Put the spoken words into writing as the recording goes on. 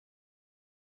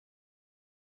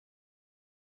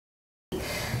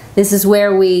this is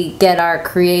where we get our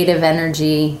creative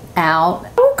energy out.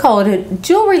 I would call it a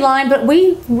jewelry line, but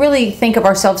we really think of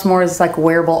ourselves more as like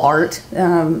wearable art.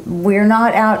 We're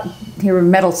not out here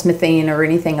metalsmithing or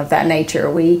anything of that nature.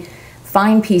 We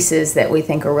find pieces that we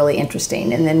think are really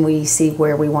interesting, and then we see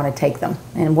where we want to take them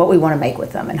and what we want to make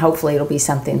with them, and hopefully it'll be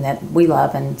something that we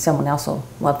love and someone else will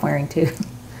love wearing too.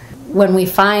 When we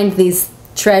find these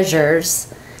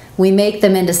treasures, we make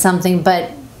them into something,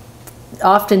 but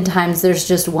oftentimes there's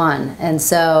just one, and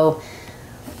so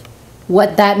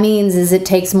what that means is it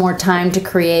takes more time to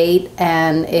create,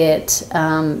 and it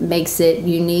makes it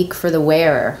unique for the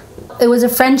wearer. It was a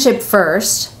friendship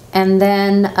first, and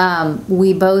then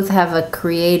we both have a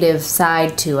creative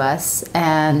side to us,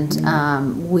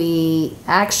 and we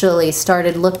actually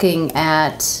started looking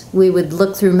at, we would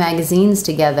look through magazines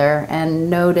together and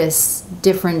notice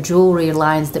different jewelry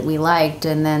lines that we liked,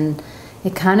 and then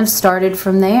it kind of started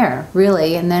from there,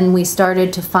 really. And then we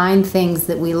started to find things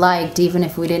that we liked, even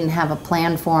if we didn't have a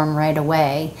plan for them right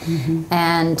away.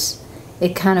 And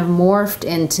it kind of morphed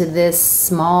into this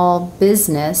small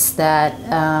business that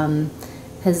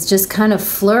has just kind of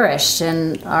flourished,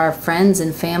 and our friends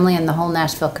and family and the whole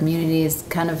Nashville community has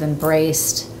kind of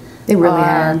embraced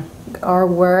our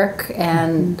work.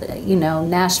 And you know,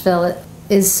 Nashville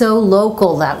is so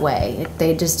local that way.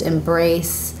 They just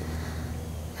embrace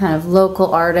kind of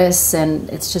local artists, and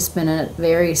it's just been a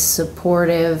very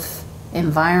supportive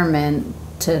environment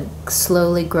to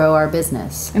slowly grow our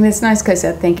business. And it's nice because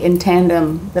I think in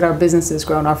tandem that our business has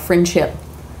grown, our friendship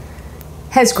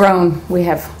has grown. We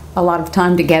have a lot of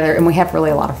time together, and we have really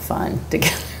a lot of fun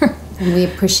together. And we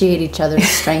appreciate each other's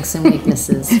strengths and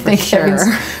weaknesses, for Thank sure. heavens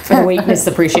for the weakness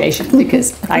appreciation,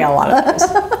 because I got a lot of those.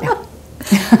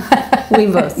 Yeah. We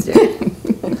both do.